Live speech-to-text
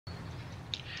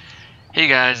Hey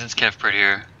guys, it's Kevpert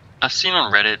here. I've seen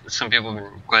on Reddit some people have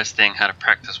been requesting how to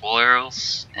practice wall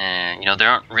aerials, and there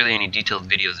aren't really any detailed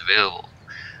videos available.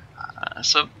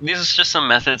 So these are just some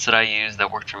methods that I use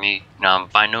that worked for me. I'm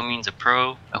by no means a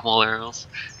pro at wall aerials,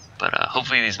 but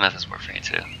hopefully these methods work for you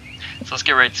too. So let's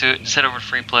get right to it. Just head over to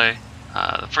free play.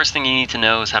 The first thing you need to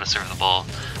know is how to serve the ball.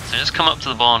 So just come up to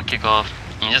the ball and kick off,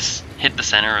 and you just hit the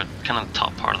center or kind of the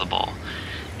top part of the ball,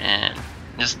 and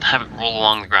just have it roll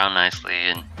along the ground nicely,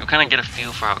 and you'll kind of get a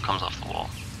feel for how it comes off the wall.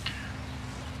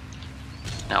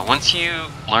 Now once you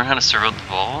learn how to serve out the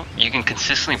ball, you can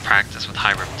consistently practice with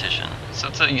high repetition, so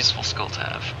it's a useful skill to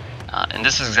have. And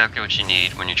this is exactly what you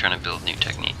need when you're trying to build new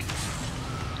technique.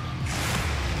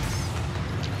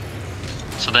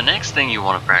 So the next thing you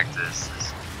want to practice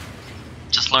is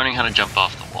just learning how to jump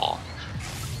off the wall.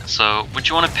 So what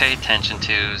you want to pay attention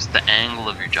to is the angle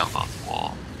of your jump off the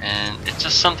wall, and it's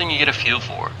just something you get a feel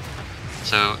for.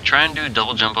 So try and do a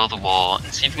double jump off the wall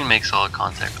and see if you can make solid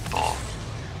contact with the ball.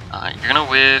 You're gonna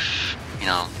whiff.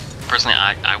 Personally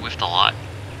I whiffed a lot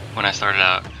when I started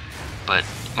out, but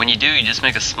when you do, you just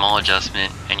make a small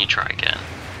adjustment and you try again.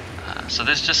 So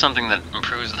this is just something that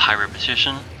improves with high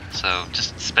repetition. So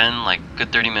just spend like a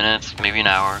good 30 minutes, maybe an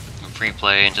hour in free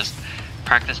play and just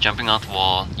practice jumping off the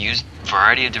wall. Use a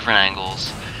variety of different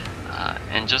angles,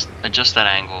 and just adjust that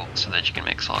angle so that you can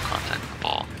make solid contact with the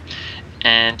ball.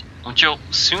 And what you'll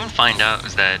soon find out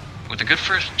is that with a good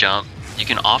first jump, you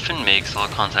can often make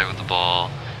solid contact with the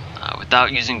ball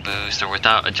without using boost or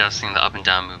without adjusting the up and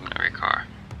down movement of your car.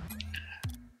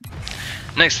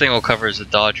 Next thing we'll cover is the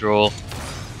dodge roll.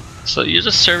 So you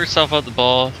just serve yourself out the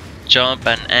ball, jump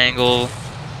at an angle,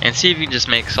 and see if you can just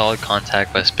make solid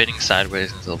contact by spinning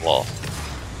sideways into the wall.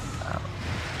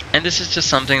 And this is just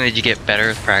something that you get better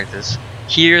with practice.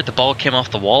 Here the ball came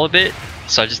off the wall a bit,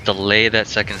 so I just delay that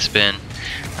second spin.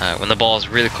 When the ball is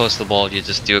really close to the ball, you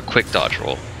just do a quick dodge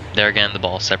roll. There again, the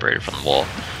ball is separated from the wall.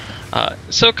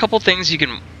 So a couple things you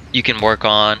can work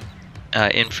on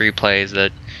in free play is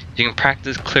that you can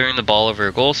practice clearing the ball over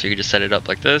your goal. So you can just set it up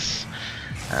like this,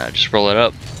 just roll it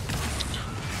up,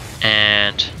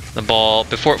 and the ball,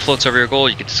 before it floats over your goal,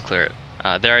 you can just clear it.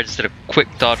 There I just did a quick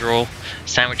dodge roll,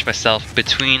 sandwiched myself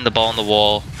between the ball and the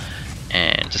wall,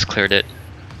 and just cleared it.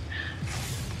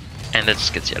 And that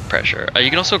just gets you out of pressure. You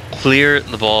can also clear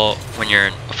the ball when you're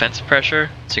in offensive pressure,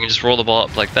 so you can just roll the ball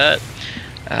up like that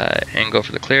and go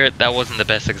for the clear. That wasn't the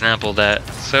best example of that,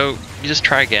 so you just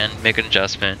try again, make an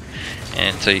adjustment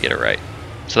until you get it right.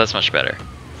 So that's much better.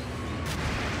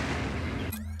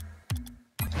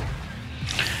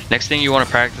 Next thing you want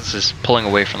to practice is pulling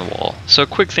away from the wall. So a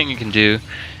quick thing you can do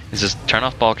is just turn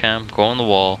off ball cam, go on the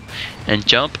wall, and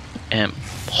jump and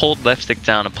hold left stick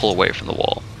down and pull away from the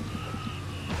wall.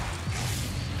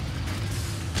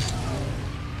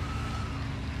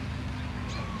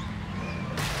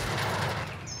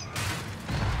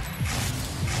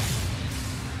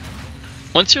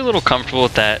 Once you're a little comfortable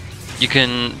with that, you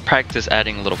can practice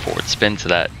adding a little forward spin to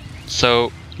that.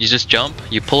 So you just jump,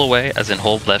 you pull away, as in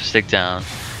hold left stick down,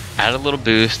 add a little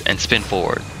boost, and spin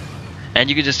forward. And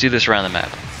you can just do this around the map.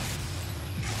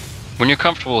 When you're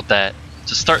comfortable with that,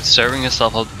 just start serving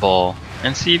yourself up the ball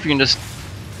and see if you can just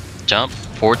jump,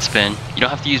 forward spin. You don't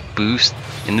have to use boost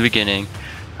in the beginning.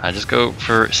 Just go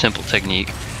for simple technique.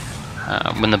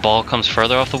 When the ball comes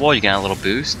further off the wall, you can add a little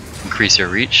boost, increase your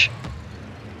reach.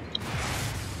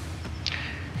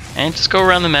 And just go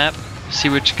around the map, see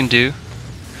what you can do,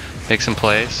 make some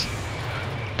plays.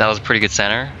 That was a pretty good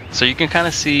center, so you can kind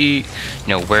of see,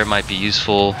 where it might be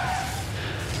useful.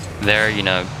 There,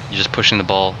 you're just pushing the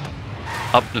ball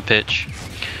up the pitch,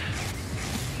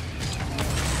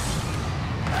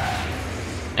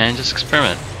 and just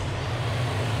experiment.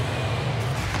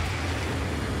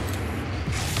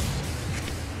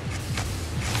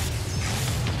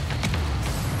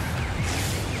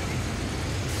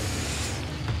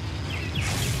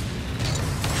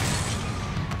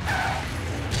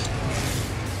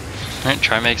 Alright,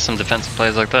 try and make some defensive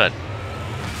plays like that.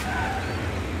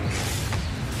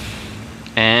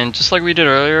 And just like we did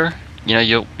earlier,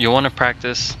 you'll want to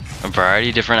practice a variety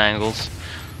of different angles,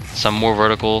 some more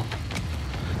vertical.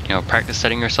 Practice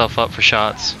setting yourself up for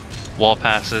shots, wall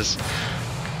passes.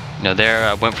 There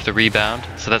I went for the rebound,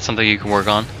 so that's something you can work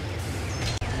on.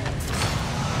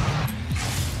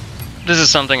 This is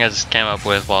something I just came up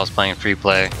with while I was playing free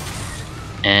play,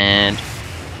 and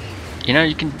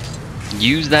you can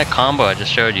use that combo I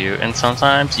just showed you, and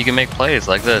sometimes you can make plays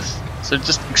like this. So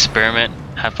just experiment,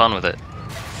 have fun with it.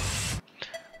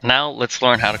 Now let's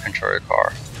learn how to control your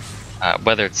car,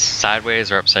 whether it's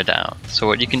sideways or upside down. So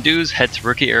what you can do is head to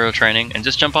rookie aerial training and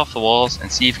just jump off the walls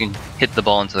and see if you can hit the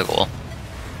ball into the goal.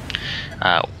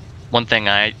 one thing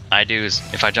I do is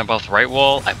if I jump off the right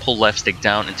wall, I pull left stick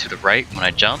down into the right when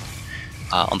I jump.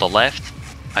 On the left,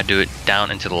 I do it down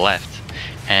into the left.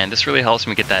 And this really helps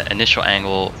me get that initial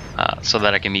angle so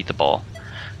that I can meet the ball.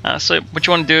 So what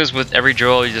you want to do is with every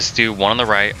drill, you just do one on the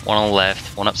right, one on the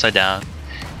left, one upside down.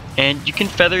 And you can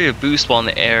feather your boost while in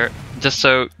the air just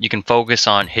so you can focus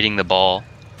on hitting the ball.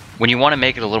 When you want to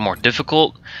make it a little more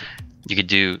difficult, you could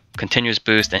do continuous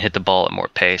boost and hit the ball at more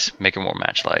pace, make it more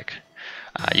match-like.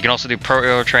 You can also do pro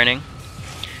aero training,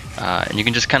 and you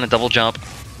can just kind of double jump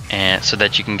and so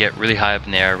that you can get really high up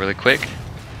in the air really quick.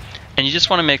 And you just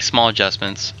want to make small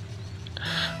adjustments.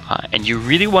 And you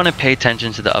really want to pay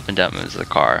attention to the up and down moves of the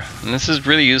car. And this is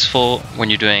really useful when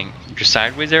you're doing your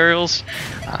sideways aerials,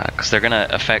 because they're going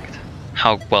to affect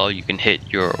how well you can hit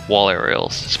your wall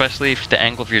aerials, especially if the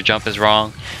angle of your jump is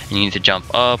wrong and you need to jump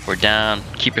up or down,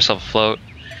 keep yourself afloat,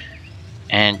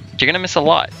 and you're going to miss a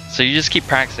lot. So you just keep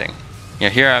practicing. You know,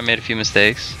 here I made a few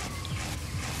mistakes.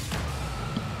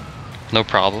 No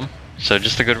problem. So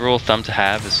just a good rule of thumb to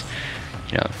have is,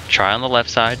 you know, try on the left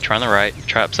side, try on the right,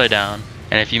 try upside down,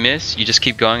 and if you miss, you just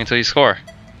keep going until you score.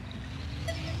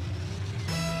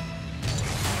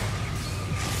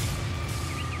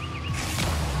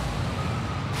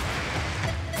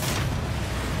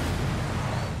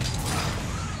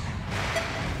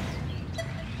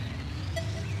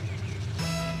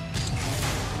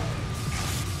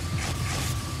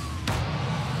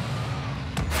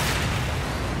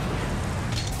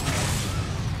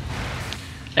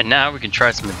 And now we can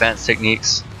try some advanced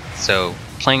techniques. So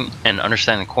playing and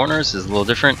understanding corners is a little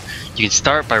different. You can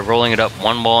start by rolling it up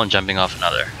one wall and jumping off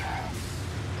another.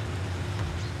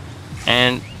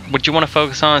 And what you want to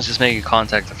focus on is just making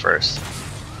contact at first.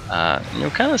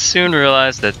 You'll kind of soon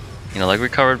realize that, you know, like we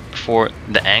covered before,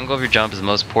 the angle of your jump is the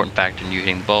most important factor in you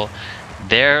hitting the ball.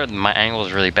 There, my angle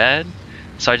is really bad,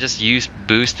 so I just used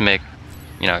boost to make,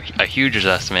 you know, a huge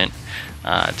adjustment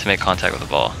to make contact with the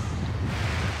ball.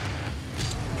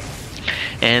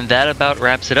 And that about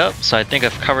wraps it up. So I think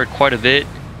I've covered quite a bit.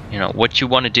 You know, what you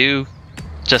want to do,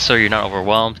 just so you're not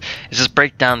overwhelmed, is just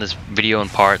break down this video in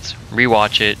parts,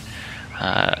 rewatch it,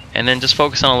 and then just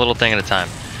focus on a little thing at a time.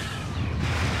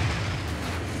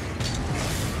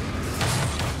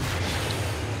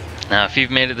 Now, if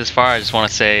you've made it this far, I just want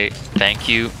to say thank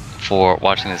you for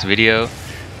watching this video.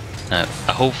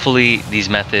 Hopefully these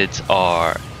methods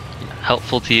are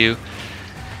helpful to you,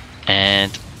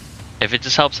 and if it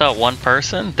just helps out one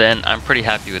person, then I'm pretty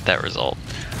happy with that result.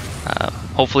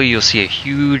 Hopefully you'll see a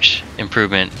huge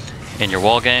improvement in your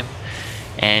wall game.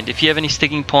 And if you have any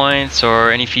sticking points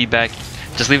or any feedback,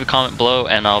 just leave a comment below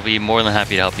and I'll be more than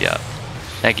happy to help you out.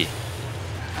 Thank you.